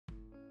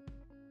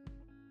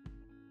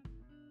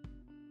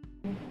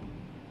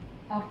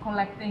of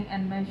collecting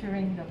and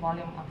measuring the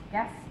volume of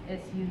gas is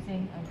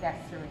using a gas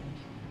syringe.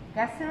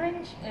 Gas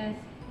syringe is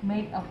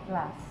made of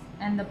glass,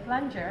 and the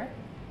plunger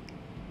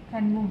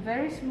can move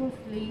very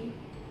smoothly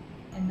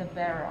in the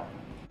barrel.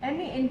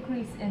 Any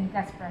increase in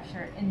gas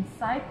pressure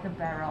inside the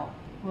barrel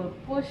will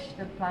push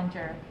the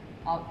plunger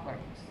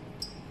outwards.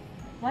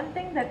 One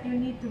thing that you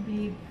need to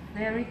be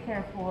very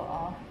careful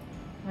of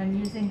when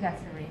using gas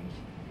syringe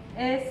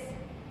is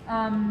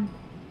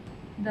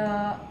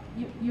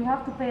you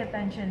have to pay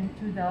attention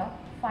to the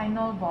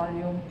final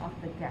volume of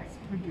the gas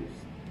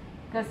produced,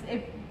 because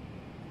if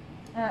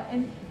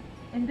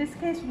in this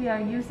case we are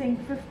using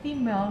 50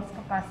 ml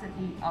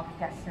capacity of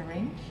gas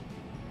syringe.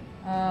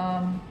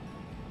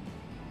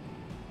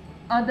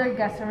 Other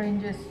gas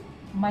syringes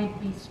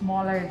might be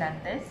smaller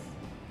than this,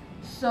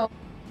 so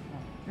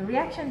the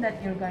reaction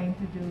that you're going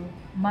to do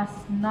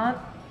must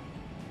not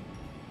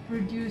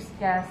produce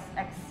gas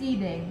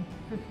exceeding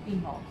 50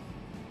 moles.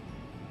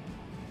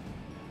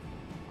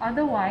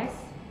 Otherwise,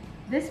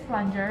 this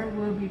plunger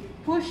will be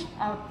pushed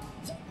out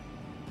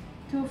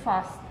too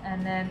fast,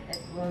 and then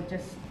it will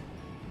just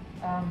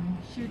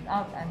shoot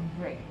out and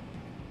break.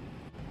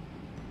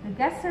 The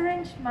gas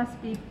syringe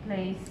must be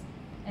placed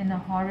in a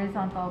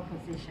horizontal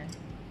position.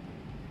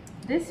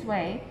 This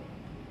way,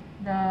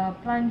 the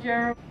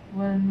plunger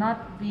will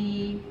not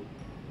be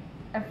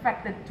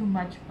affected too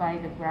much by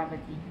the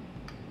gravity.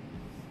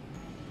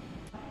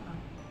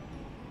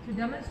 To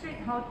demonstrate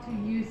how to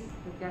use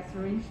the gas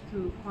syringe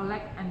to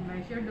collect and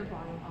measure the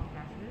volume of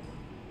gases,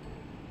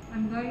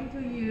 I'm going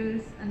to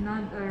use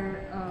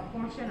another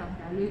portion of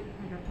dilute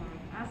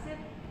hydrochloric acid,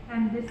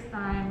 and this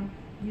time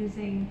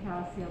using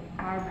calcium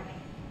carbonate.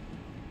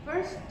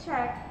 First,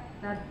 check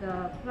that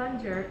the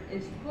plunger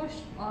is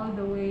pushed all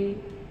the way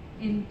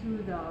into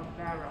the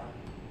barrel.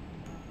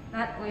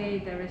 That way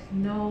there is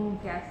no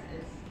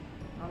gases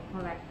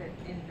collected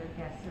in the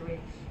gas syringe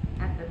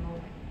at the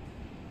moment.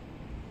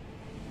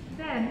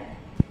 Then,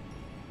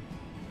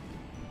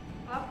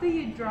 after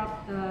you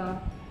drop the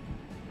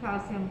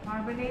calcium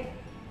carbonate,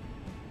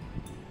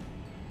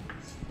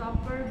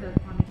 stopper the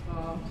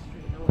conical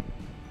straight away.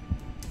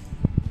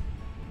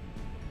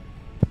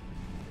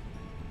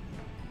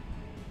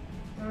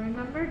 So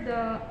remember,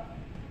 the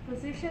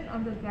position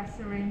of the gas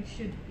syringe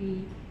should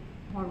be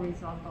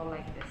horizontal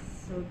like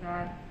this, so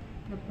that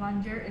the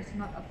plunger is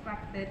not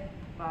affected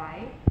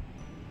by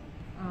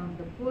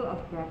the pull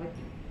of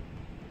gravity.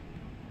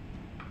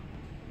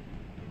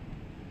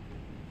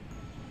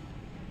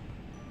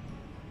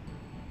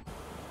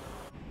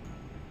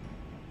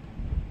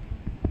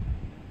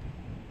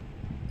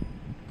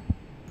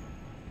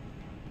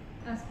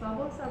 As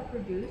bubbles are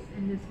produced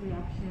in this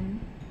reaction,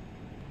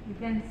 you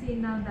can see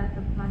now that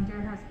the plunger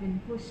has been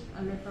pushed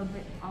a little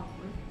bit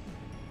upwards.